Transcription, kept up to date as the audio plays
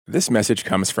This message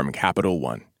comes from Capital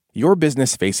One. Your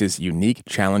business faces unique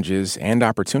challenges and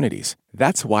opportunities.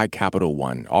 That's why Capital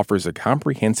One offers a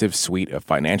comprehensive suite of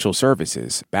financial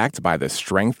services backed by the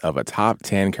strength of a top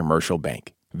 10 commercial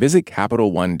bank. Visit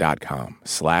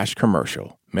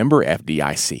CapitalOne.com/commercial. Member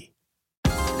FDIC.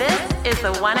 This is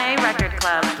the 1A Record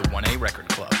Club. The 1A Record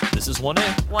Club. This is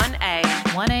 1A. 1A.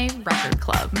 1A Record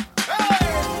Club.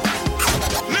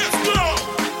 Let's go!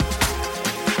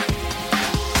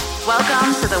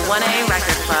 Welcome to the 1A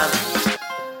Record Club.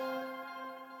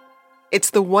 It's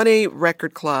the 1A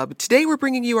Record Club. Today we're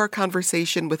bringing you our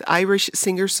conversation with Irish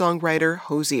singer-songwriter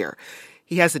Hozier.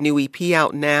 He has a new EP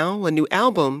out now, a new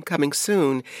album coming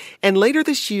soon, and later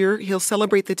this year he'll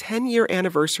celebrate the 10-year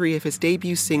anniversary of his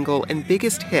debut single and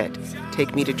biggest hit,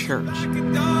 Take Me to Church.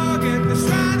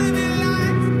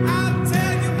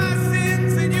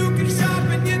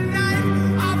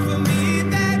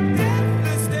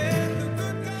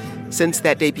 Since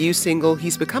that debut single,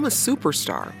 he's become a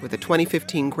superstar with a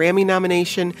 2015 Grammy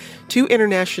nomination, 2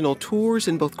 international tours,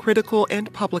 and both critical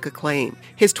and public acclaim.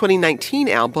 His 2019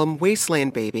 album,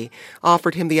 Wasteland Baby,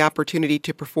 offered him the opportunity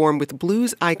to perform with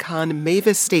blues icon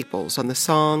Mavis Staples on the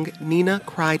song Nina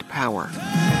Cried Power.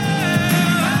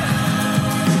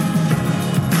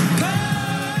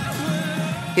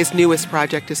 His newest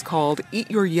project is called Eat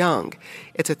Your Young.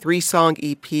 It's a 3-song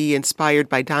EP inspired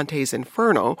by Dante's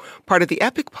Inferno, part of the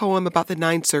epic poem about the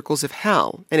 9 circles of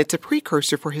hell, and it's a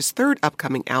precursor for his third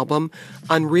upcoming album,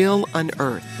 Unreal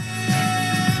Unearthed.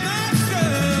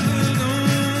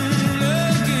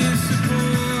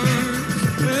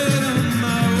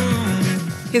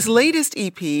 His latest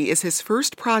EP is his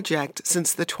first project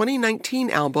since the 2019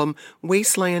 album,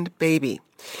 Wasteland Baby.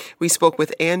 We spoke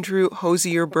with Andrew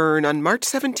Hozier Byrne on March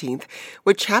 17th,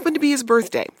 which happened to be his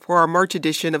birthday, for our March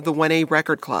edition of the 1A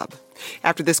Record Club.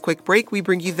 After this quick break, we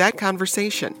bring you that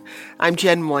conversation. I'm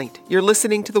Jen White. You're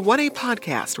listening to the 1A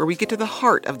podcast, where we get to the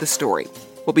heart of the story.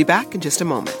 We'll be back in just a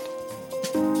moment.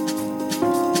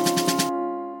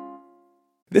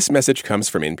 This message comes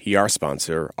from NPR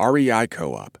sponsor REI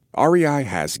Co-op. REI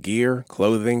has gear,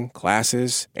 clothing,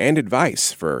 classes, and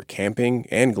advice for camping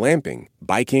and glamping,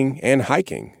 biking and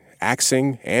hiking,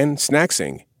 axing and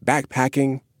snacksing,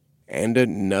 backpacking, and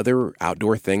another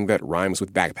outdoor thing that rhymes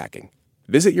with backpacking.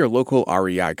 Visit your local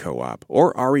REI Co-op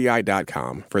or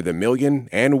rei.com for the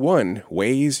 1,000,001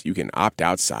 ways you can opt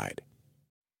outside.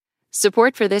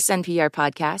 Support for this NPR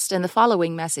podcast and the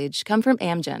following message come from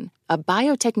Amgen, a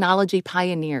biotechnology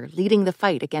pioneer leading the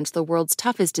fight against the world's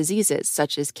toughest diseases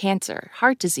such as cancer,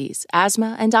 heart disease,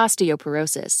 asthma, and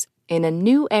osteoporosis. In a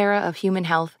new era of human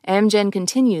health, Amgen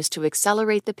continues to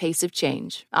accelerate the pace of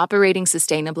change, operating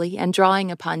sustainably and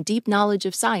drawing upon deep knowledge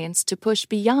of science to push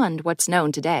beyond what's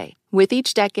known today. With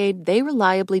each decade, they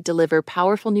reliably deliver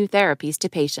powerful new therapies to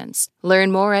patients.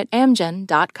 Learn more at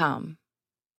amgen.com.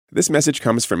 This message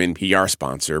comes from NPR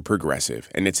sponsor Progressive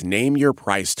and its Name Your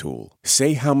Price tool.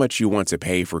 Say how much you want to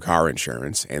pay for car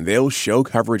insurance, and they'll show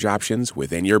coverage options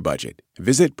within your budget.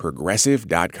 Visit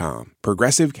Progressive.com.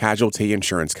 Progressive Casualty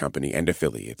Insurance Company and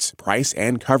Affiliates. Price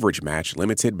and coverage match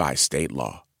limited by state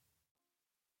law.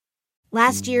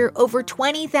 Last year, over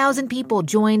 20,000 people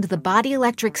joined the Body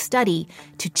Electric study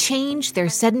to change their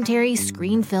sedentary,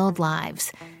 screen-filled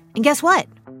lives. And guess what?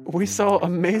 We saw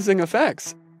amazing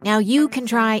effects. Now you can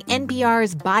try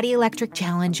NPR's Body Electric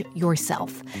Challenge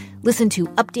yourself. Listen to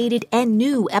updated and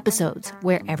new episodes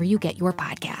wherever you get your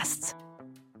podcasts.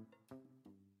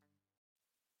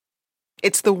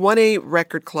 It's the 1A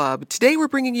Record Club. Today we're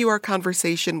bringing you our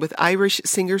conversation with Irish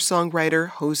singer-songwriter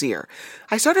Hozier.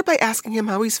 I started by asking him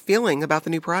how he's feeling about the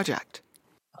new project.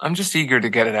 I'm just eager to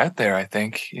get it out there, I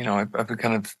think. You know, I've been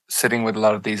kind of sitting with a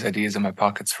lot of these ideas in my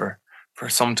pockets for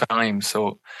some time.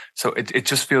 So it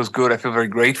just feels good. I feel very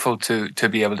grateful to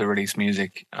be able to release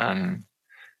music. And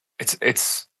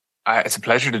it's a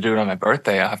pleasure to do it on my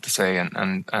birthday, I have to say.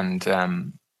 And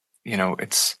you know,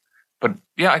 but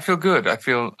yeah, I feel good. I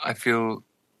feel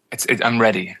I'm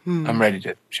ready. I'm ready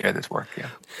to share this work. Yeah.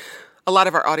 A lot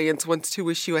of our audience wants to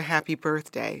wish you a happy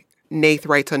birthday. Nath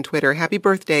writes on Twitter, "Happy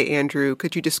birthday, Andrew.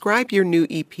 Could you describe your new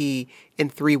EP in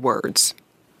 3 words?"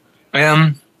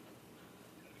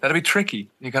 That'd be tricky.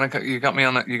 You got me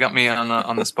on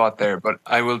the spot there, but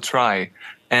I will try.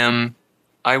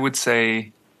 I would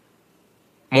say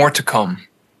more to come.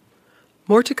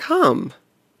 More to come.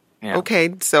 Yeah.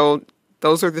 Okay, so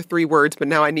those are the 3 words, but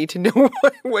now I need to know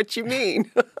what you mean.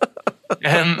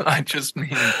 I just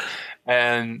mean,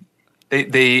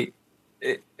 it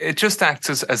just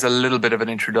acts as a little bit of an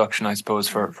introduction, I suppose,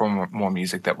 for more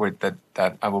music that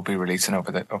I will be releasing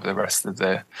over the rest of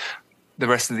the the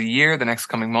rest of the year, the next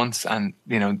coming months, and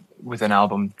with an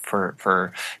album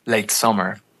for late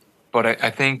summer. But I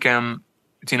think two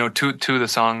of the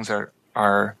songs are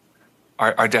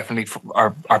definitely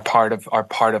part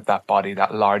of that body,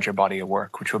 that larger body of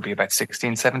work, which will be about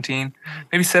 16, 17,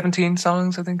 maybe 17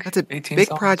 songs. I think that's a 18 big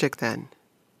songs. project then.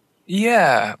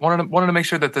 Yeah, wanted to make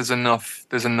sure that there's enough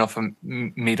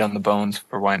meat on the bones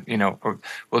for when I'll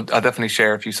definitely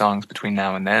share a few songs between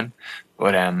now and then,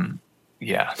 but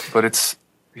that's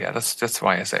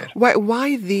why I say it.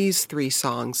 Why these 3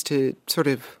 songs to sort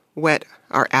of whet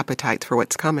our appetite for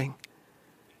what's coming?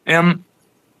 I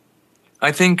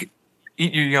think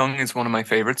Eat You Young is one of my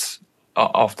favorites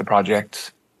off the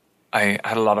project. I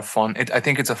had a lot of fun. I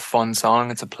think it's a fun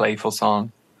song. It's a playful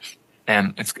song.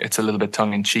 It's a little bit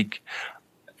tongue in cheek.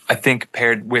 I think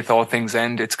paired with All Things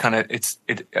End, it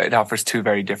offers 2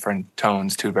 very different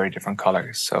tones, 2 very different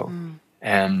colors. So,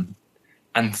 and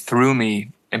Through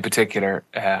Me in particular,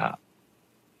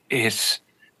 it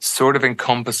sort of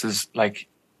encompasses, like,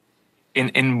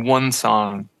 in one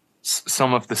song,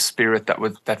 some of the spirit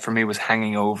that for me was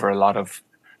hanging over a lot of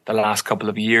the last couple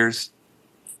of years,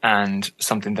 and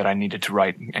something that I needed to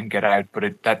write and get out.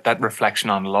 But that reflection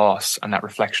on loss and that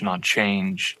reflection on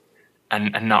change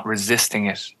and not resisting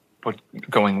it, but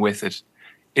going with it,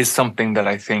 is something that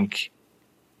I think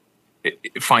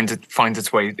it finds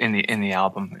its way in the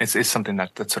album. It's something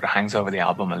that sort of hangs over the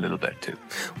album a little bit too.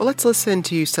 Well, let's listen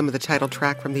to some of the title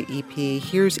track from the EP.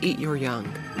 Here's Eat Your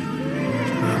Young.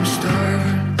 I'm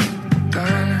starving,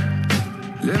 darling.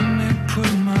 Let me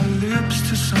put my lips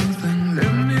to something.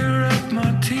 Let me wrap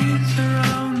my teeth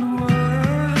around the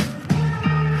world.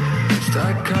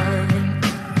 Start carving,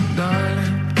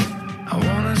 darling. I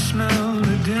wanna smell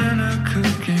the dinner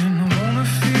cooking. I wanna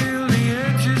feel the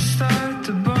edges start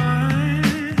to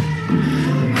burn.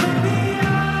 Honey,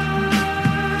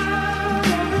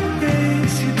 I'll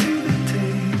race you to the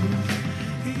table.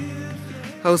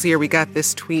 Hozier, we got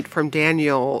this tweet from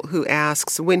Daniel who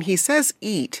asks, when he says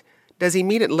eat, does he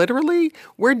mean it literally?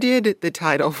 Where did the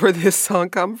title for this song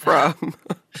come from?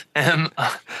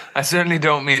 I certainly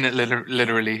don't mean it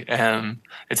literally.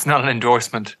 It's not an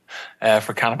endorsement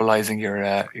for cannibalizing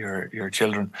your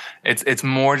children. It's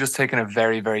more just taking a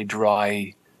very, very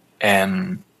dry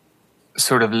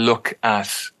sort of look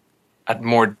at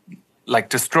more like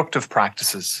destructive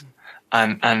practices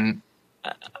and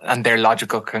their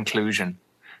logical conclusion.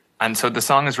 And so the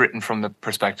song is written from the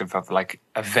perspective of, like,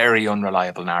 a very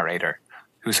unreliable narrator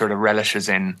who sort of relishes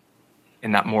in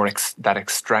that more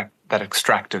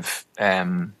extractive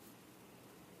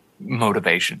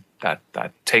motivation that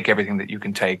take everything that you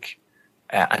can take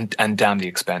and down the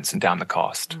expense and down the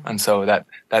cost. Mm-hmm. And so that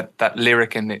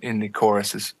lyric in the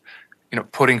chorus is,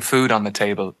 putting food on the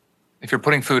table. If you're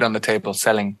putting food on the table,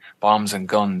 selling bombs and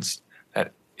guns,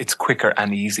 that it's quicker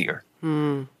and easier.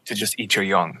 To just eat your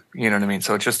young, you know what I mean?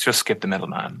 So just skip the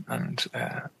middleman, and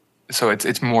so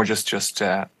it's more just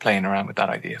playing around with that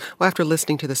idea. Well, after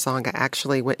listening to the song, I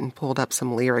actually went and pulled up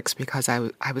some lyrics because I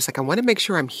was like, I want to make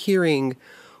sure I'm hearing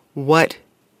what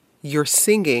you're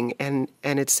singing, and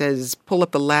it says, pull up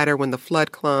the ladder when the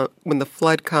flood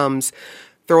comes,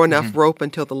 throw enough rope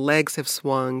until the legs have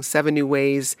swung, 7 new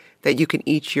ways that you can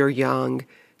eat your young,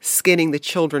 skinning the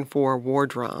children for a war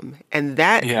drum, and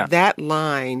that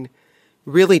line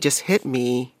really just hit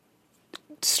me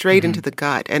straight into the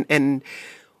gut. And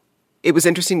it was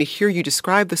interesting to hear you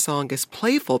describe the song as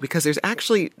playful, because there's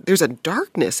a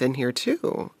darkness in here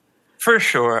too. For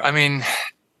sure. I mean,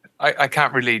 I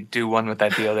can't really do one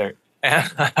without the other.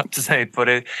 I have to say, but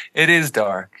it is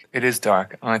dark. It is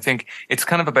dark. And I think it's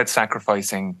kind of about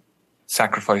sacrificing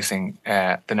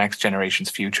the next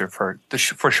generation's future for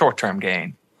short-term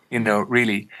gain,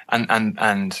 really,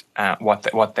 and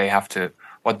what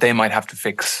they might have to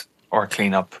fix or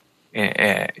clean up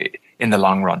in the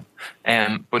long run.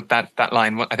 But that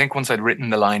line, I think once I'd written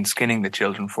the line, skinning the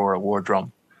children for a war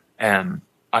drum,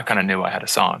 I kind of knew I had a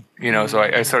song, so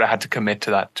I sort of had to commit to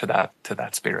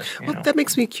that spirit. Well, that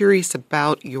makes me curious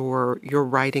about your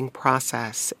writing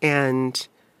process and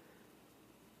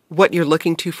what you're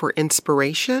looking to for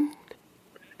inspiration.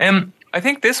 I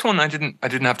think this one I didn't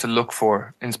have to look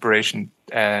for inspiration,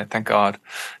 thank God.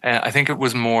 I think it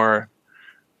was more,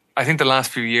 I think the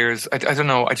last few years, I don't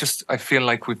know, I feel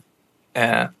like we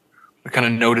kind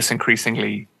of notice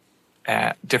increasingly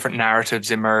different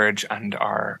narratives emerge and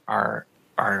are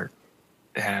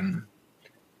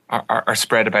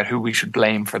spread about who we should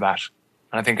blame for that.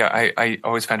 And I think I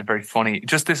always found it very funny.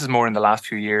 Just this is more in the last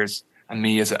few years, and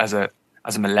me as a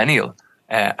millennial,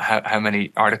 how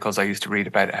many articles I used to read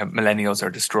about how millennials are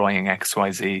destroying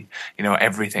XYZ.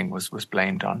 Everything was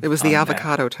blamed on. It was the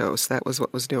avocado toast. That was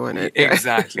what was doing it.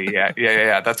 Exactly.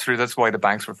 Yeah. That's true. That's why the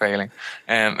banks were failing.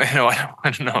 I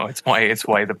don't know. It's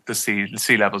why the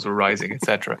sea levels were rising,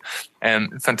 etc.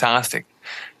 Fantastic.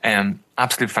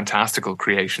 Absolute fantastical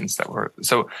creations that were.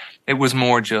 So it was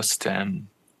more just.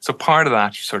 So part of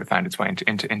that sort of found its way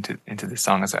into this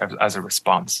song as a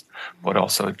response, but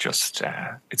also it just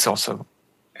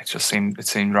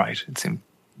seemed right. It seemed,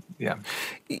 yeah.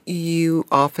 You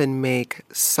often make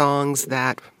songs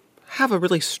that have a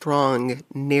really strong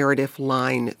narrative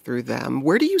line through them.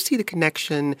 Where do you see the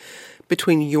connection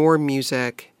between your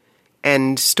music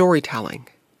and storytelling?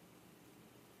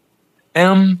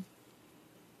 I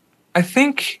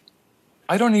think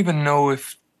I don't even know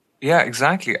if. Yeah,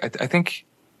 exactly.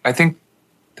 I think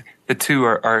the two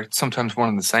are sometimes one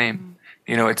and the same.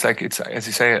 It's like it's as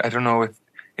you say. I don't know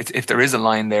if there is a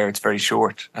line there. It's very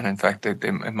short, and in fact, it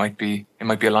might be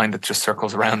a line that just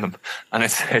circles around them, and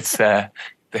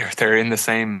they're in the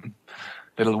same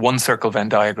little one circle Venn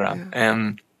diagram.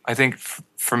 Yeah. I think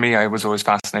for me, I was always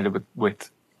fascinated with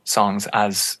songs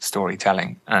as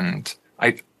storytelling, and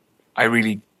I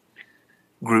really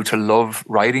grew to love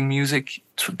writing music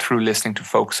through listening to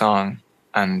folk song.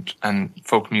 And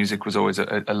folk music was always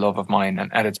a love of mine.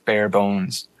 And at its bare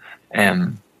bones,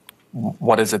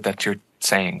 what is it that you're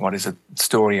saying? What is a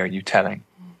story are you telling?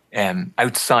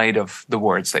 Outside of the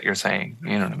words that you're saying,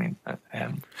 you know what I mean?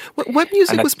 What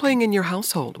music was playing in your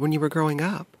household when you were growing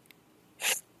up?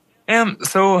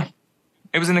 So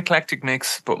it was an eclectic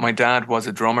mix, but my dad was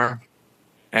a drummer.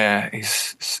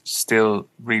 He's still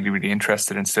really, really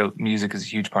interested, and still music is a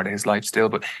huge part of his life still.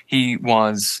 But he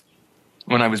was.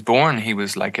 When I was born, he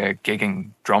was like a gigging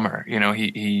drummer,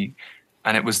 he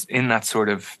and it was in that sort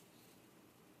of,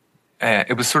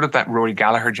 it was sort of that Rory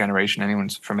Gallagher generation.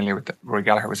 Anyone's familiar with that? Rory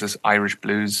Gallagher was this Irish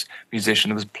blues musician.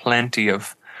 There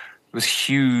was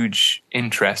huge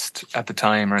interest at the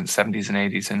time around the 70s and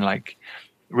 80s in like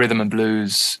rhythm and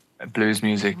blues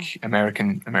music,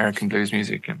 American blues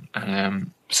music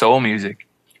and soul music.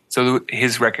 So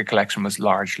his record collection was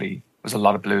a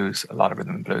lot of blues, a lot of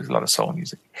rhythm and blues, a lot of soul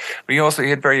music. But he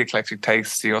had very eclectic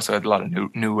tastes. He also had a lot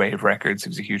of new wave records. He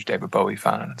was a huge David Bowie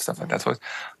fan and stuff like that. So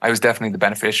I was definitely the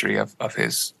beneficiary of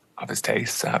his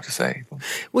tastes, I have to say.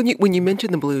 When you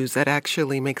mention the blues, that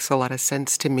actually makes a lot of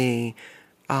sense to me.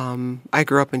 I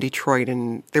grew up in Detroit,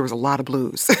 and there was a lot of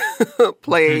blues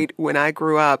played when I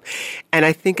grew up. And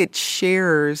I think it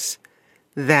shares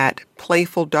that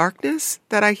playful darkness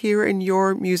that I hear in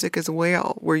your music as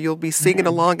well, where you'll be singing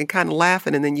along and kind of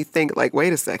laughing, and then you think, like,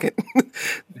 wait a second,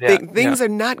 things are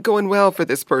not going well for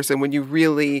this person when you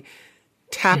really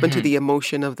tap into the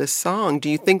emotion of this song. Do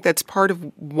you think that's part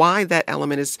of why that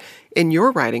element is in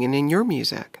your writing and in your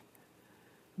music?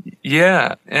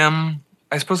 Yeah.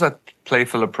 I suppose that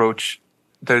playful approach,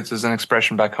 there's an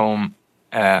expression back home,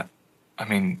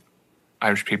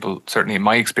 Irish people, certainly in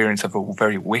my experience, have a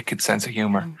very wicked sense of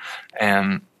humor.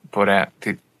 But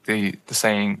the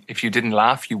saying, if you didn't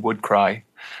laugh, you would cry.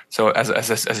 So as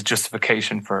a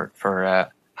justification for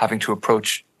having to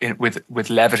approach it with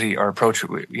levity, or approach it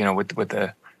with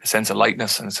a sense of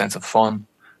lightness and a sense of fun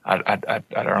at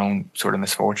our own sort of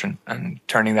misfortune, and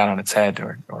turning that on its head,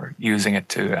 or using it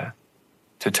to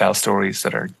tell stories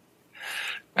that are,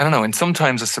 I don't know, in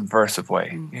sometimes a subversive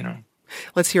way,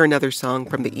 Let's hear another song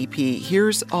from the EP.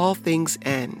 Here's All Things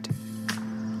End.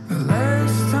 The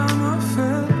last time I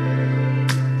felt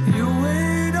you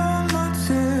weighed on my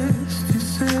chest, you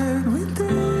said we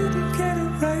didn't get it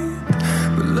right,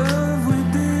 but love, we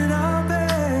did our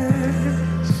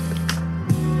best,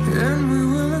 and we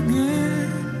will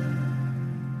again,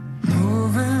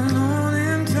 moving on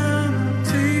in time,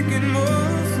 taking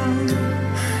more from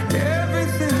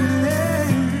everything that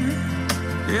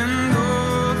in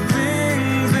all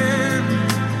things end,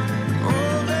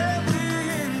 all that we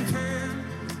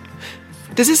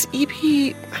intend. Does this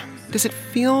EP, does it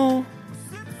feel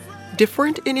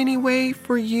different in any way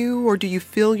for you, or do you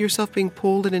feel yourself being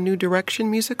pulled in a new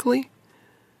direction musically?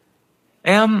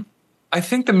 I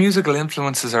think the musical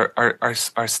influences are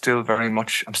still very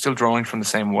much, I'm still drawing from the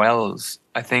same wells.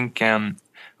 I think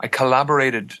I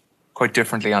collaborated quite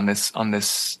differently on some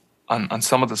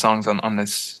of the songs on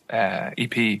this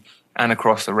EP and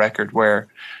across the record, where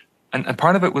and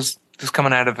part of it was just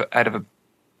coming out of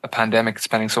a pandemic,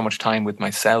 spending so much time with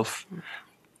myself.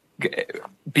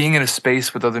 Being in a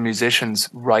space with other musicians,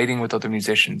 writing with other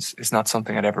musicians is not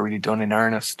something I'd ever really done in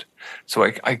earnest. So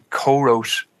I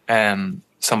co-wrote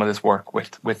some of this work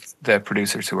with the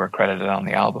producers who are credited on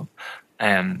the album.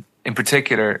 In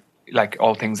particular, like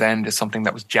All Things End is something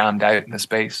that was jammed out in the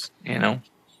space, you know.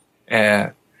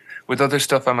 With other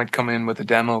stuff, I might come in with a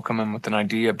demo, come in with an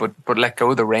idea, but let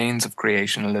go of the reins of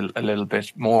creation a little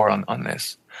bit more on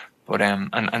this. But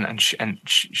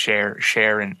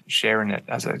sharing it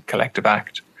as a collective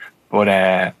act.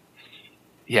 But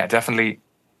yeah, definitely,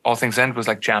 All Things End was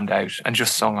like jammed out and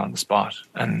just sung on the spot,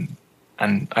 and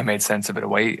I made sense of it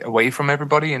away from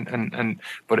everybody,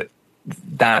 but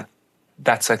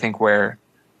that's I think where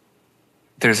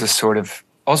there's a sort of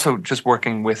also just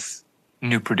working with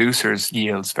new producers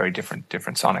yields very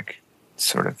different sonic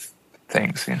sort of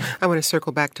things. You know? I want to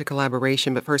circle back to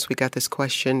collaboration, but first we got this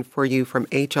question for you from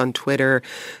H on Twitter,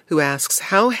 who asks,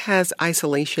 how has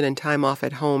isolation and time off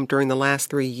at home during the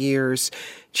last 3 years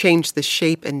changed the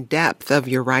shape and depth of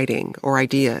your writing or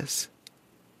ideas?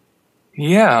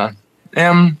 Yeah.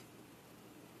 I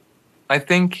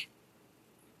think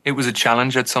it was a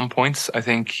challenge at some points. I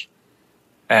think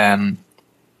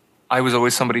I was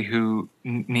always somebody who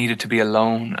needed to be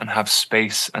alone and have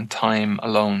space and time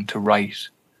alone to write.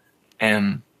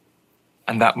 And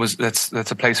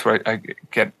that's a place where I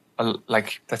get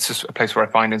that's just a place where I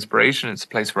find inspiration. It's a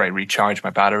place where I recharge my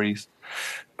batteries.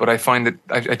 But I find that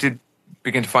I did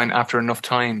begin to find after enough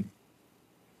time,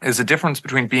 there's a difference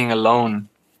between being alone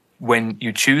when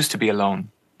you choose to be alone.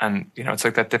 And, you know, it's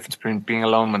like that difference between being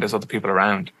alone when there's other people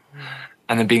around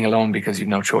and then being alone because you've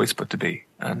no choice but to be.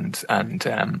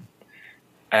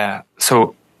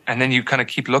 So then you kind of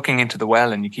keep looking into the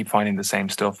well and you keep finding the same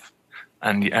stuff.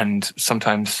 And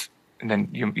sometimes, and then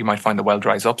you might find the well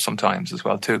dries up sometimes as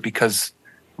well too, because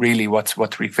really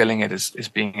what's refilling it is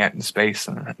being out in space,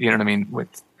 and you know what I mean,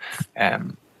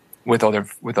 with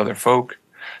other folk.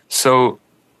 So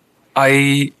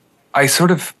I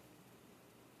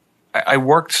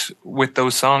worked with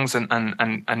those songs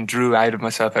and drew out of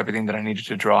myself everything that I needed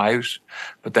to draw out,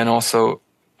 but then also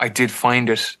I did find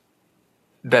it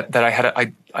that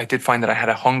I did find that I had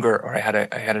a hunger, or I had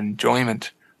an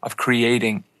enjoyment of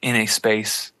creating in a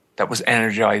space that was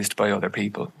energized by other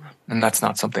people. And that's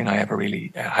not something I ever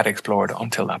really had explored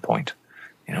until that point,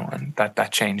 you know, and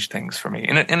that changed things for me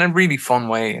in a really fun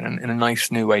way, in a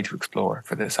nice new way to explore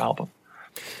for this album.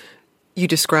 You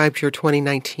described your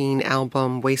 2019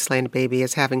 album, Wasteland Baby,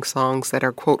 as having songs that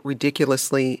are, quote,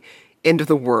 ridiculously end of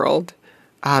the world.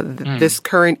 This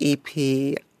current EP,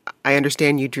 I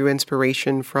understand you drew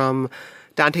inspiration from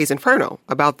Dante's Inferno,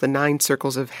 about the 9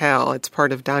 circles of hell. It's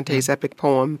part of Dante's epic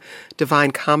poem,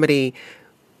 Divine Comedy.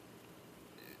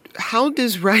 How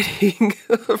does writing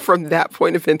from that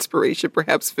point of inspiration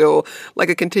perhaps feel like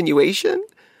a continuation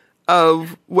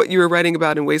of what you were writing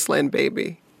about in Wasteland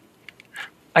Baby?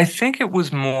 I think it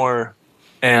was more,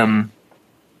 and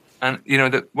you know,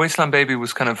 the Wasteland Baby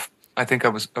was kind of, I think I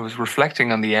was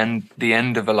reflecting on the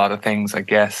end of a lot of things, I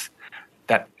guess,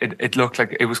 that it looked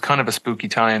like it was kind of a spooky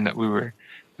time, that we were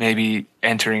maybe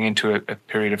entering into a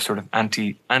period of sort of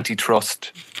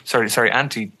anti-truth,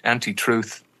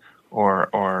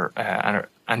 or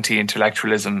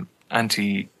anti-intellectualism,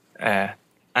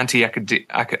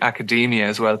 anti-academia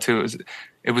as well too.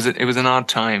 It was an odd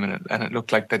time, and it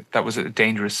looked like that was a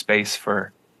dangerous space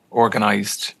for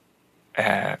organized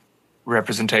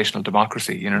representational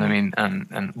democracy. You know what I mean,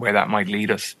 and where that might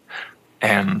lead us.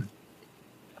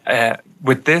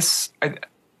 With this,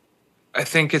 I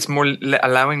think it's more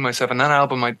allowing myself. And that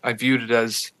album, I viewed it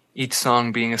as each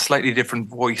song being a slightly different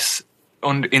voice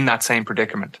in that same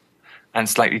predicament, and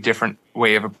slightly different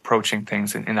way of approaching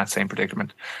things in that same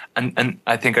predicament. And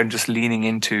I think I'm just leaning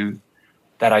into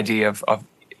that idea of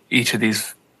each of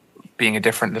these being a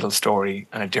different little story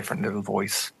and a different little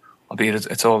voice, albeit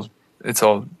it's all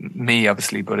me,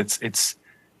 obviously, but it's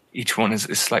each one is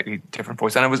slightly different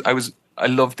voice. And I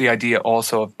loved the idea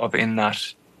also of in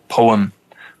that poem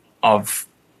of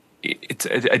it's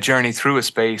a journey through a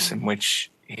space in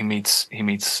which he meets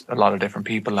a lot of different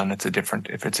people, and if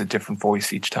it's a different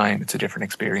voice each time, it's a different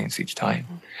experience each time.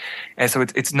 And so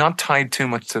it's not tied too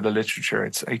much to the literature.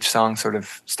 It's each song sort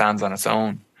of stands on its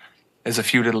own. There's a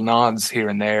few little nods here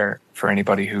and there for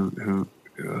anybody who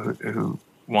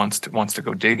wants to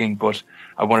go digging, but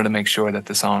I wanted to make sure that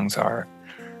the songs are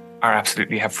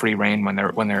absolutely have free reign when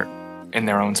they're in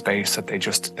their own space, that they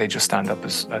just stand up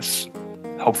as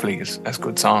hopefully as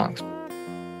good songs.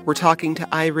 We're talking to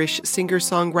Irish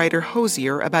singer-songwriter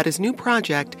Hozier about his new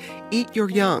project, Eat Your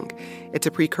Young. It's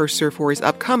a precursor for his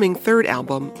upcoming 3rd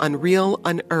album, Unreal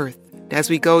Unearthed. As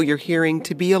we go, you're hearing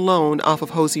To Be Alone off of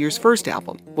Hozier's first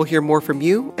album. We'll hear more from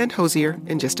you and Hozier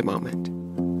in just a moment.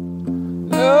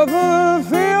 Never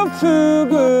feel too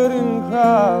good in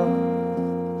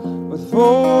crowds with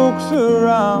folks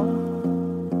around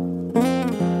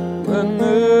when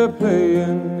they're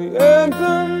playing the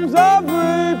Anthems of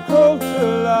reproach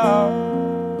aloud,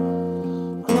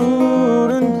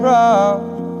 crude and proud.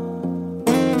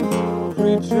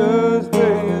 Preachers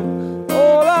praying,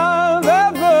 all I've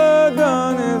ever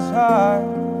done is hide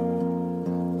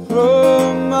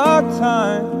from my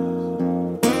times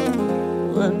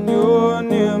when you're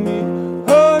near me,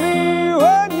 honey,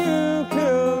 when you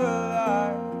kill the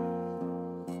light,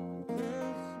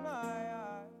 kiss my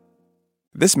eyes.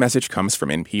 This message comes from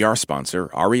NPR sponsor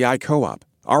REI Co-op.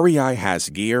 REI has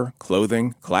gear,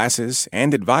 clothing, classes,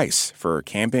 and advice for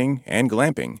camping and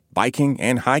glamping, biking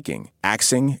and hiking,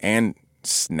 axing and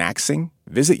snacksing.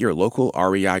 Visit your local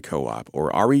REI Co-op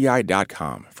or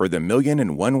rei.com for the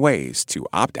 1,000,001 ways to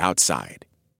opt outside.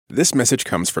 This message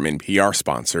comes from NPR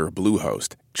sponsor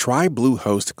Bluehost. Try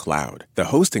Bluehost Cloud, the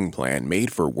hosting plan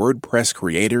made for WordPress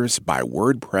creators by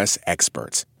WordPress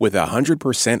experts. With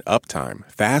 100% uptime,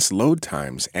 fast load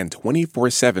times, and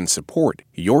 24/7 support,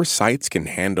 your sites can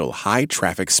handle high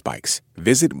traffic spikes.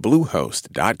 Visit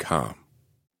Bluehost.com.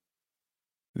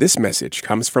 This message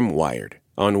comes from Wired.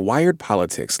 On Wired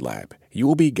Politics Lab, you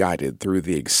will be guided through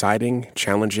the exciting,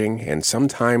 challenging, and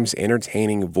sometimes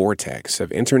entertaining vortex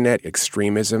of internet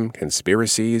extremism,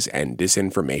 conspiracies, and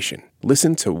disinformation.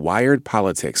 Listen to Wired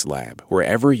Politics Lab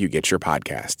wherever you get your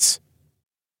podcasts.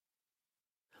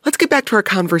 Let's get back to our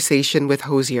conversation with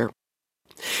Hozier.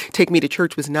 Take Me to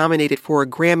Church was nominated for a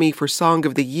Grammy for Song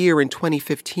of the Year in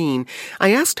 2015.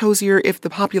 I asked Hozier if the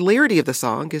popularity of the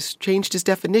song has changed his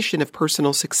definition of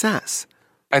personal success.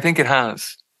 I think it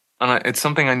has, and it's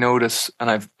something I notice,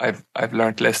 and I've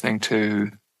learned listening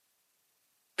to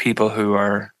people who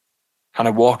are kind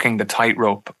of walking the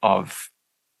tightrope of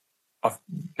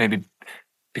maybe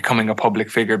becoming a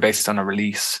public figure based on a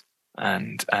release,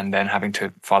 and then having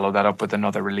to follow that up with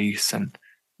another release, and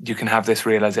you can have this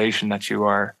realization that you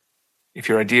are, if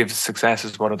your idea of success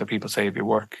is what other people say of your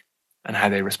work and how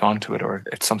they respond to it, or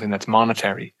it's something that's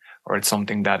monetary, or it's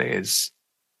something that is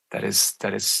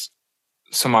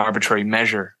some arbitrary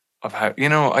measure of how,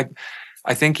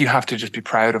 I think you have to just be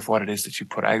proud of what it is that you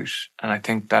put out. And I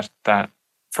think that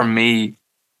for me,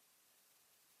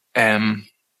 for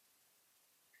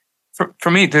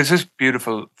me, there's this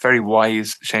beautiful, very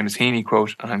wise Seamus Heaney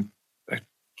quote, and I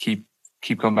keep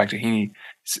going back to Heaney.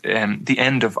 The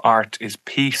end of art is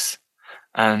peace.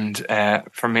 And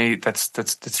for me, that's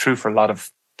true for a lot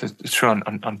of, it's true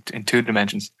in two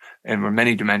dimensions, or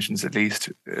many dimensions at least,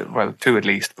 two at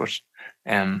least, but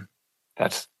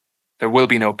that there will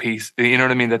be no peace. You know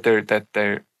what I mean? That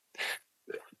there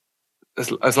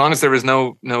as long as there is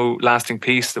no lasting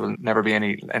peace, there will never be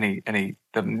any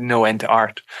no end to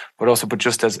art. But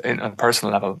just as in a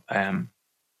personal level,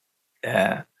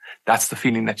 that's the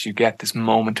feeling that you get, this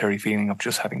momentary feeling of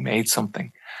just having made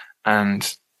something,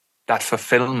 and that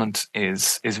fulfillment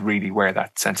is really where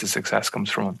that sense of success comes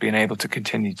from, of being able to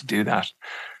continue to do that,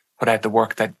 put out the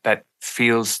work that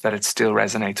feels that it still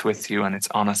resonates with you, and it's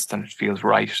honest and it feels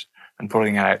right, and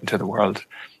putting it out into the world.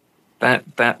 That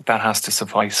has to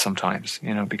suffice sometimes,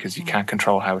 because you can't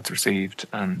control how it's received.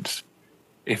 And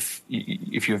if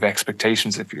you have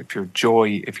expectations, if your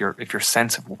joy, if your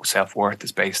sense of self-worth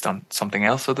is based on something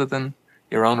else other than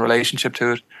your own relationship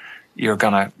to it, you're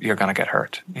gonna get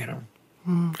hurt.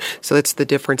 So it's the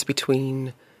difference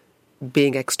between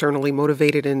being externally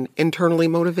motivated and internally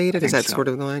motivated. Is that sort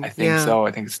of the line? I think so.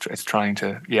 I think it's trying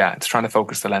to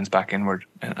focus the lens back inward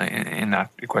in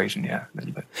that equation. Yeah, a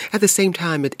little bit. At the same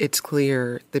time, it's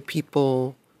clear that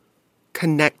people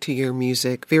connect to your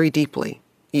music very deeply.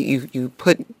 You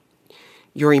put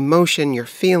your emotion, your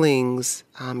feelings,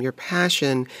 your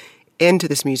passion into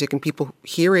this music, and people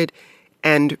hear it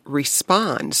and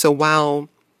respond. So while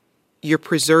you're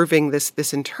preserving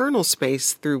this internal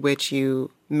space through which you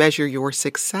measure your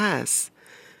success,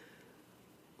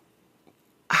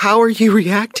 how are you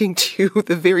reacting to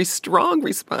the very strong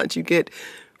response you get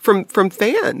from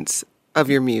fans of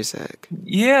your music?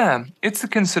 Yeah, it's a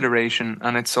consideration,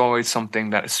 and it's always something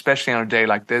that, especially on a day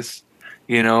like this,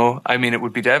 I mean, it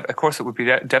would be of course it would be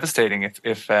devastating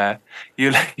if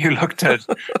you looked at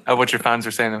what your fans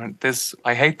are saying and went, "This,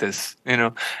 I hate this,"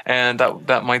 and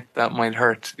that might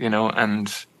hurt,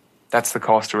 and that's the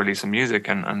cost to releasing music,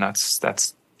 and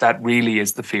that really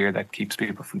is the fear that keeps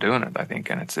people from doing it, I think,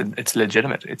 and it's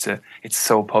legitimate. It's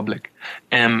so public.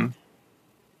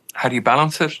 How do you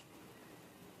balance it?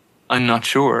 I'm not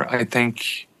sure. I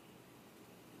think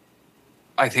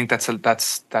that's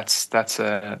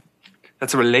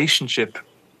a relationship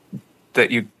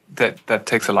that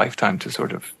takes a lifetime to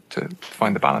sort of to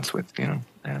find the balance with,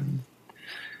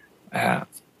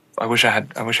 I wish I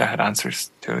had answers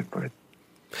to it, but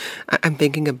I'm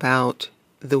thinking about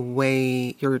the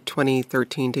way your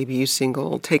 2013 debut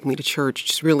single, Take Me to Church,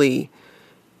 just really,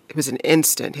 it was an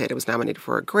instant hit. It was nominated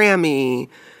for a Grammy,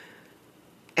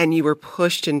 and you were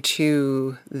pushed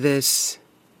into this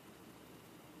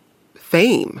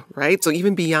fame, right? So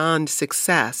even beyond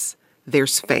success,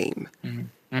 there's fame.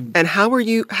 Mm-hmm. And how are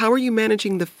you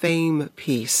managing the fame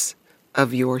piece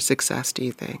of your success, do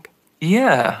you think?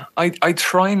 Yeah, I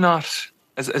try not,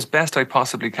 as best I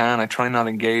possibly can, I try not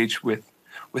engage with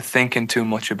thinking too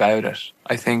much about it.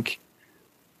 I think,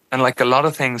 and like a lot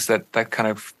of things that kind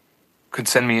of could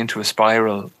send me into a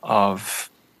spiral of,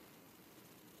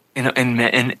 in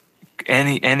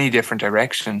any different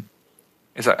direction,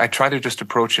 is I try to just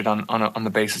approach it on the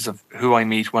basis of who I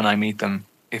meet when I meet them.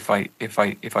 If I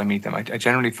meet them, I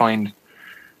generally find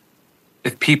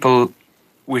if people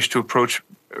wish to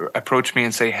approach me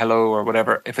and say hello or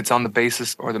whatever, if it's on the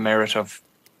basis or the merit of,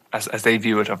 as they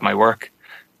view it, of my work,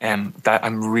 that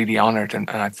I'm really honored, and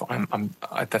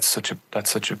that's such a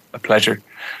pleasure.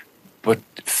 But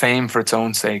fame for its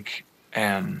own sake,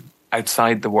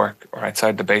 outside the work or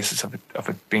outside the basis of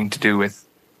it being to do with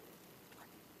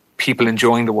people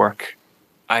enjoying the work,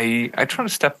 I try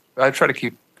to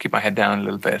keep my head down a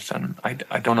little bit, and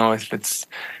I don't know if it's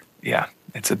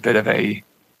a bit of a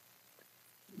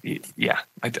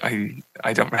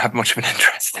I don't have much of an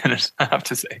interest in it, I have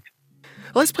to say.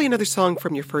 Well, let's play another song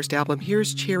from your first album.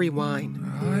 Here's Cherry Wine.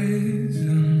 Eyes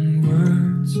and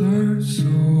words are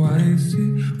so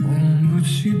icy, but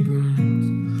she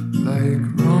burns like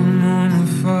rum on a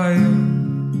fire.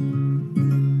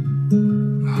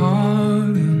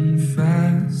 Hard and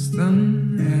fast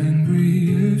and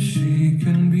angry as she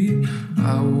can be,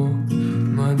 I walk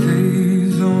my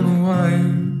days on a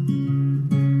wire.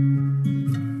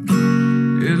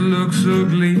 It looks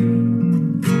ugly,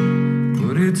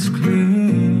 but it's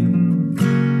clean.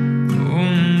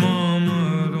 Oh,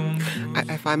 mama, don't...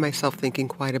 I find myself thinking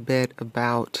quite a bit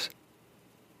about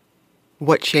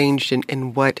what changed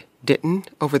and what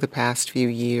didn't over the past few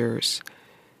years.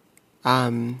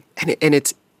 And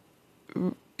it's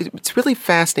really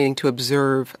fascinating to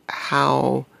observe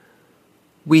how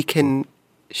we can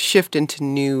shift into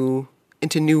new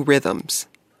rhythms.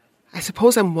 I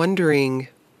suppose I'm wondering,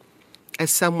 as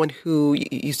someone who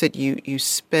you said you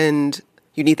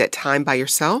need that time by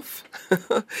yourself,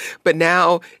 but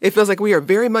now it feels like we are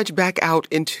very much back out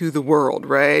into the world,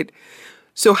 right?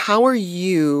 So how are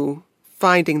you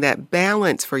finding that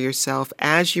balance for yourself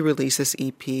as you release this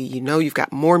EP? You know, you've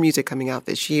got more music coming out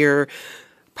this year,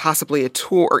 possibly a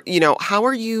tour. You know, how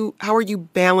are you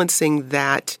balancing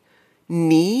that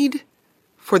need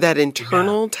for that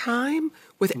internal time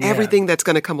with everything that's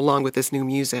going to come along with this new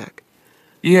music?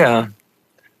 Yeah.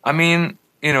 I mean,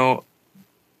 you know,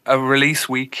 a release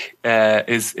week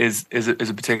is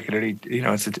a particularly, you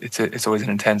know, it's always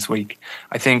an intense week.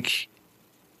 I think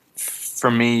for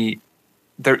me,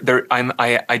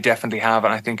 I definitely have,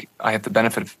 and I think I have the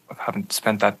benefit of having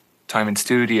spent that time in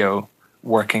studio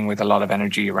working with a lot of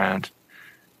energy around.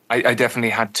 I definitely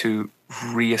had to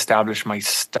reestablish my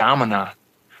stamina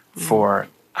for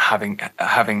having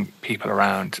people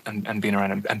around and being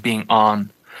around and being on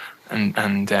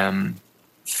and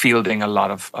fielding a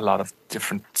lot of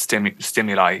different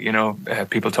stimuli. You know,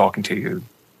 people talking to you,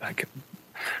 like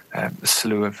a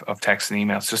slew of texts and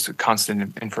emails, just a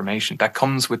constant information that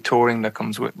comes with touring, that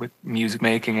comes with music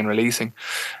making and releasing.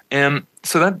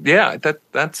 So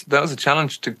that was a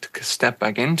challenge to step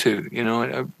back into. You know,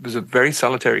 I was a very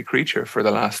solitary creature for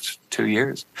the last 2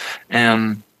 years.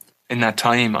 In that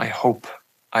time, I hope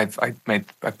I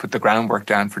put the groundwork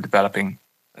down for developing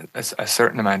a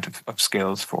certain amount of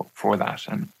skills for that.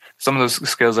 And some of those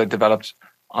skills I developed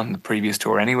on the previous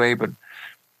tour anyway, but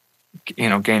you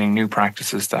know, gaining new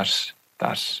practices that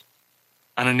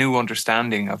and a new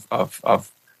understanding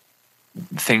of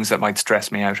things that might stress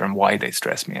me out and why they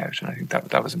stress me out. And I think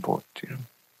that was important, you know.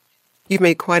 You've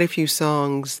made quite a few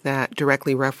songs that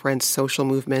directly reference social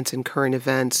movements and current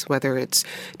events, whether it's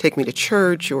Take Me to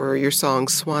Church or your song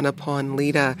Swan Upon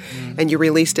Lita. And you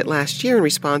released it last year in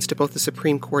response to both the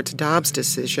Supreme Court's Dobbs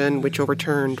decision, which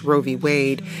overturned Roe v.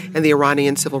 Wade, and the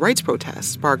Iranian civil rights protests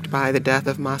sparked by the death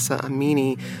of Mahsa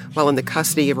Amini while in the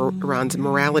custody of Iran's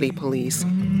morality police.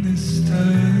 This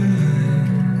time,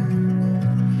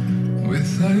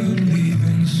 without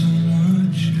leaving so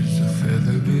much as a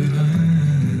feather behind.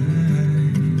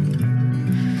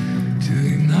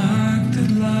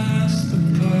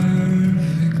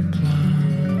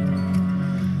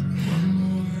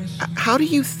 How do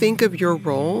you think of your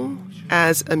role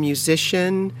as a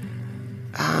musician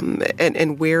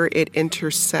and where it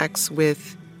intersects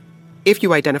with, if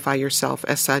you identify yourself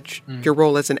as such, your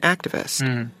role as an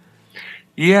activist?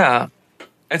 Yeah,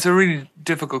 it's a really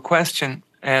difficult question.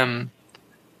 And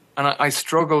I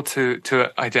struggle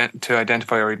to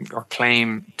identify or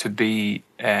claim to be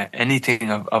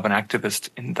anything of an activist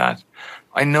in that.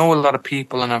 I know a lot of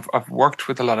people, and I've worked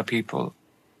with a lot of people.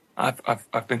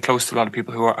 I've been close to a lot of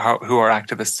people who are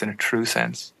activists in a true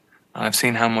sense, and I've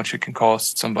seen how much it can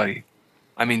cost somebody.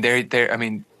 I mean, I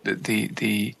mean,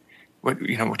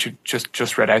 what you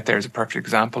just read out there is a perfect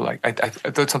example. Like I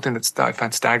thought something that I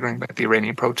found staggering about the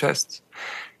Iranian protests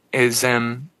is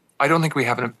I don't think we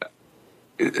have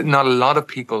not a lot of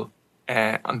people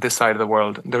on this side of the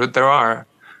world. There are,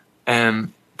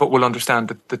 but will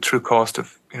understand the true cost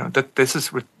of that. This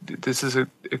is a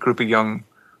group of young.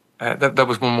 That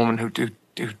was one woman who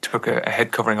took a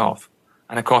head covering off,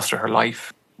 and it cost her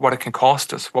life. What it can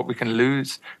cost us, what we can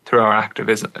lose through our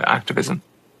activism.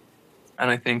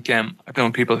 And I think I've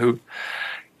known people who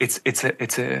it's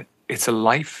a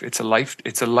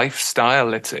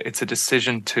lifestyle. It's a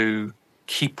decision to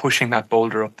keep pushing that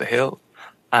boulder up the hill,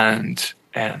 and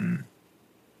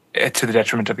to the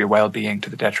detriment of your well-being,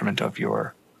 to the detriment of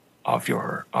your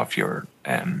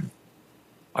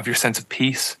sense of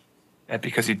peace,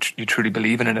 because you truly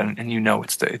believe in it, and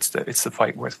it's the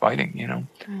fight worth fighting.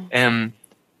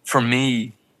 For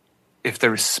me, if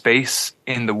there is space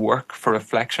in the work for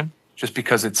reflection, just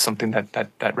because it's something that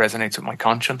resonates with my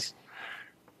conscience,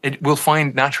 it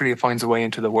finds a way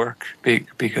into the work,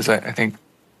 because I think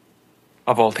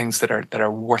of all things that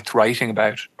are worth writing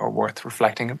about or worth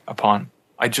reflecting upon,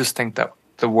 I just think that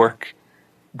the work,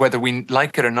 whether we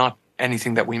like it or not,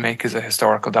 anything that we make is a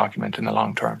historical document in the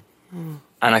long term.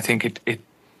 And I think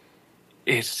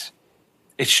it's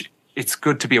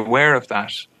good to be aware of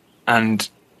that, and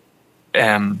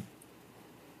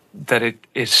that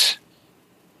it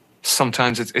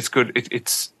sometimes it's good.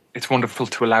 It's wonderful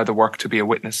to allow the work to be a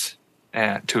witness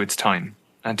to its time,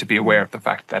 and to be aware of the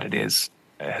fact that it is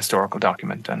a historical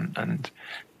document, and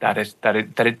that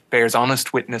it bears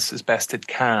honest witness as best it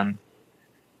can.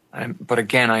 But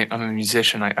again, I'm a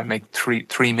musician. I make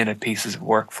 3-minute pieces of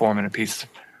work, 4-minute pieces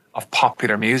of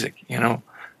popular music.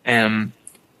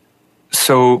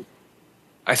 So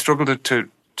I struggle to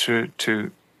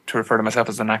refer to myself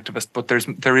as an activist, but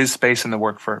there is space in the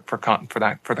work for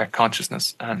that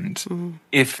consciousness, and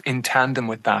if in tandem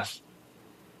with that,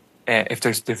 if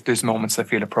there's moments that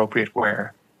feel appropriate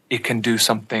where it can do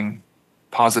something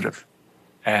positive,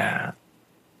 I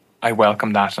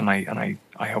welcome that, and I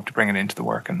hope to bring it into the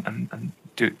work and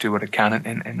do what it can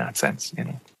in that sense.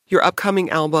 Your upcoming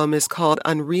album is called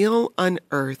Unreal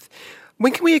Unearth.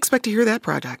 When can we expect to hear that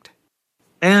project?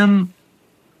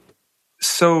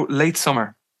 So late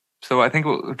summer. So I think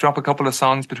we'll drop a couple of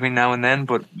songs between now and then,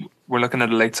 but we're looking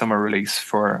at a late summer release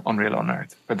for Unreal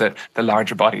Unearth, for the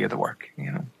larger body of the work.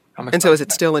 And so is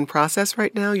it still in process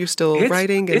right now? You're still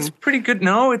writing? It's pretty good.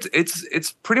 No, it's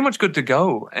pretty much good to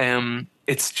go.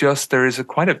 It's just there is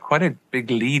quite a big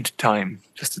lead time.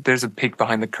 Just there's a peek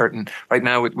behind the curtain right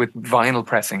now with vinyl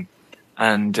pressing,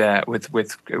 and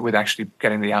with actually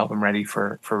getting the album ready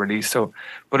for release. So,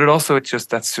 but that's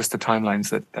just the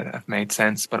timelines that have made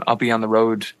sense. But I'll be on the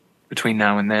road between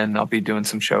now and then. I'll be doing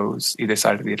some shows either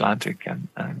side of the Atlantic,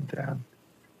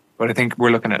 but I think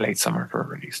we're looking at late summer for a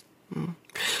release.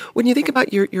 When you think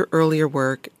about your earlier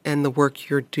work and the work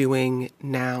you're doing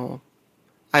now,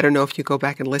 I don't know if you go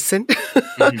back and listen,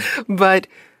 but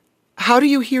how do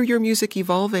you hear your music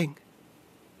evolving?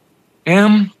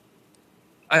 I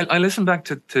listen back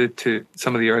to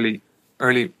some of the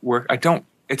early work. I don't.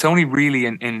 It's only really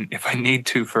in if I need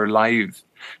to for live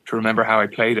to remember how I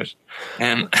played it.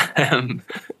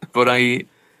 But I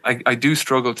do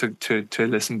struggle to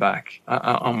listen back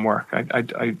on work.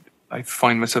 I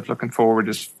find myself looking forward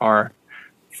as far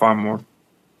more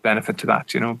benefit to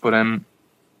that, But I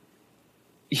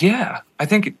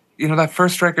think that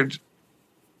first record,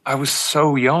 I was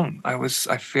so young.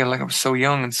 I feel like I was so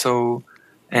young, and so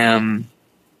and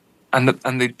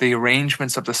the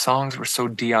arrangements of the songs were so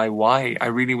DIY. I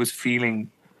really was feeling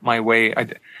my way.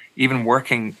 Even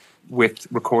working with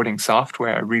recording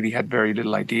software, I really had very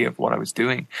little idea of what I was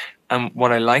doing. And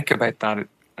what I like about that,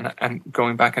 and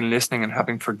going back and listening and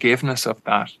having forgiveness of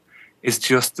that, is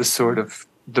just the sort of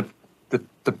the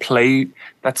play,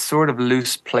 that sort of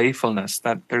loose playfulness,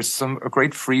 that there's a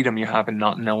great freedom you have in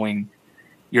not knowing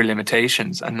your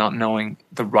limitations and not knowing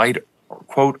the right,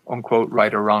 quote unquote,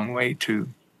 right or wrong way to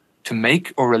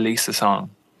make or release a song,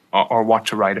 or what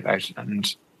to write about.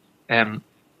 And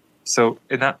so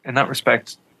in that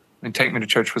respect, Take Me to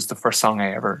Church was the first song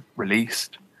I ever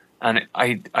released. And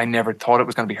I never thought it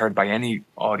was going to be heard by any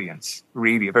audience,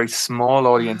 really, a very small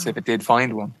audience if it did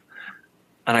find one.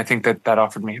 And I think that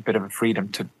offered me a bit of a freedom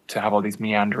to have all these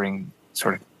meandering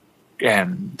sort of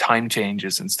time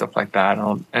changes and stuff like that.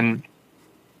 And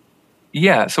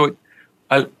yeah, so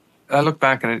I look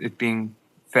back at it being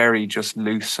very just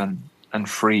loose and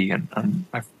free, and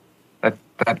that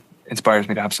inspires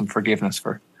me to have some forgiveness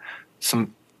for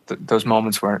those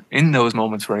moments where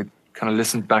I kind of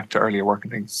listened back to earlier work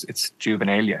and think it's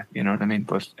juvenilia, you know what I mean?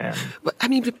 But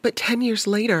 10 years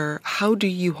later, how do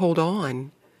you hold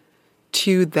on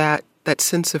to that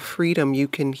sense of freedom you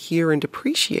can hear and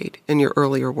appreciate in your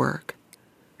earlier work?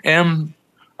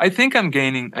 I think I'm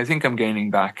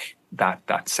gaining back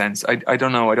that sense. I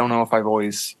don't know. I don't know if I've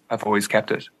always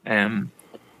kept it.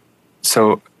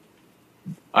 So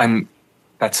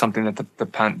that's something that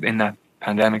in that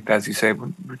pandemic, as you say,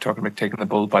 when we're talking about taking the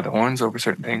bull by the horns over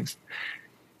certain things,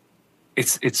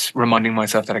 it's reminding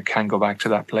myself that I can go back to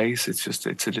that place. It's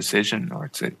a decision,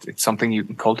 or it's something you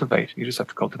can cultivate. You just have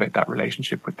to cultivate that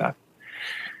relationship with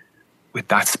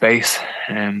that space.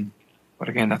 But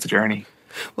again, that's a journey.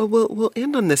 Well, we'll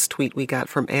end on this tweet we got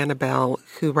from Annabelle,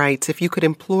 who writes, if you could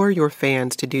implore your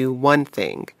fans to do one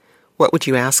thing, what would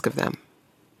you ask of them?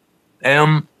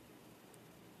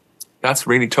 That's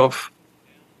really tough.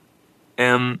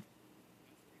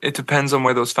 It depends on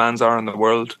where those fans are in the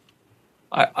world.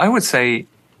 I would say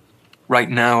right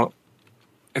now,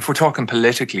 if we're talking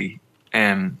politically,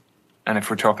 and if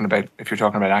you're talking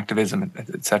about activism,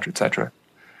 et cetera,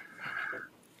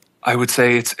 I would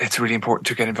say it's really important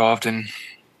to get involved in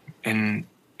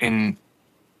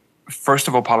first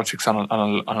of all politics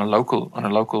on a local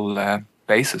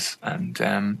basis,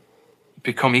 and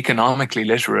become economically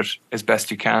literate as best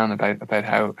you can about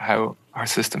how our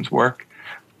systems work,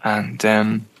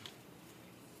 and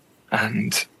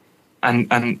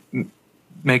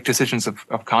make decisions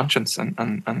of conscience,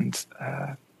 and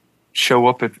show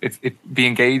up if be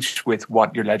engaged with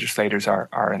what your legislators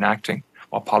are enacting,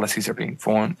 what policies are being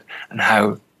formed, and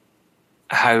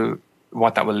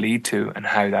what that will lead to, and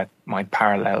how that might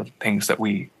parallel things that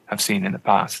we have seen in the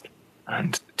past,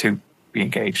 and to be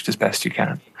engaged as best you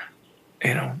can.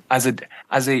 You know, as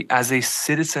a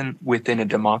citizen within a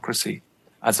democracy,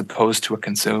 as opposed to a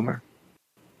consumer.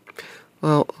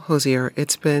 Well, Hozier,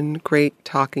 it's been great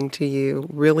talking to you.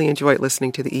 Really enjoyed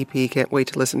listening to the EP. Can't wait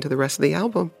to listen to the rest of the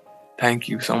album. Thank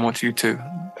you so much, you too.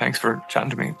 Thanks for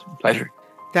chatting to me. It's a pleasure.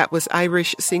 That was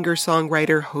Irish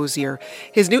singer-songwriter Hozier.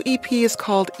 His new EP is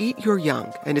called Eat Your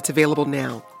Young, and it's available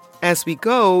now. As we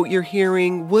go, you're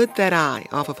hearing Would That I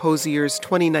off of Hozier's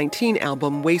 2019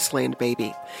 album Wasteland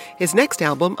Baby. His next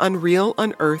album, Unreal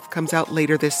Unearthed, comes out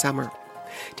later this summer.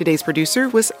 Today's producer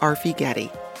was Arfi Getty.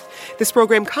 This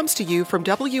program comes to you from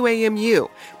WAMU,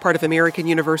 part of American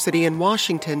University in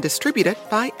Washington, distributed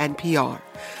by NPR.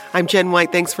 I'm Jen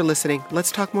White. Thanks for listening.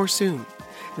 Let's talk more soon.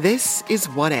 This is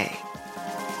 1A.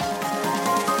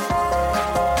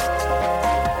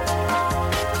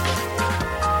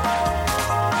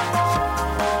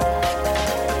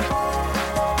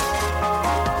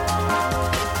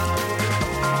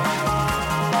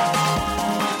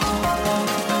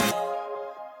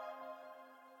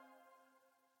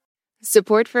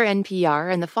 Support for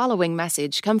NPR and the following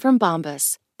message come from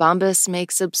Bombas. Bombas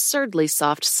makes absurdly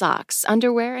soft socks,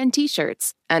 underwear, and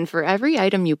T-shirts. And for every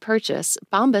item you purchase,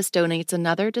 Bombas donates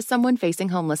another to someone facing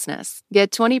homelessness.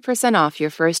 Get 20% off your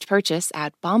first purchase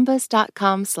at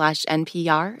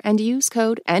bombas.com/NPR and use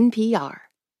code NPR.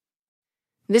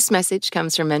 This message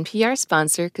comes from NPR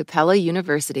sponsor Capella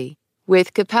University.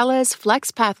 With Capella's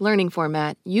FlexPath learning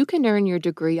format, you can earn your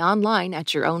degree online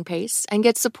at your own pace and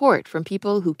get support from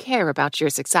people who care about your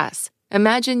success.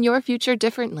 Imagine your future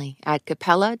differently at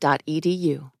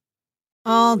capella.edu.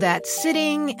 All that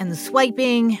sitting and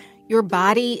swiping, your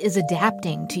body is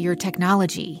adapting to your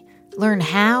technology. Learn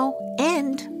how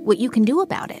and what you can do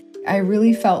about it. I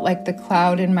really felt like the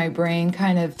cloud in my brain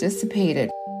kind of dissipated.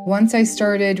 Once I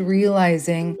started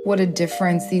realizing what a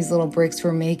difference these little breaks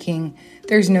were making,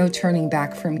 there's no turning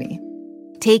back for me.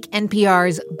 Take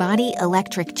NPR's Body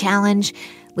Electric Challenge.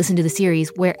 Listen to the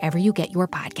series wherever you get your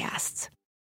podcasts.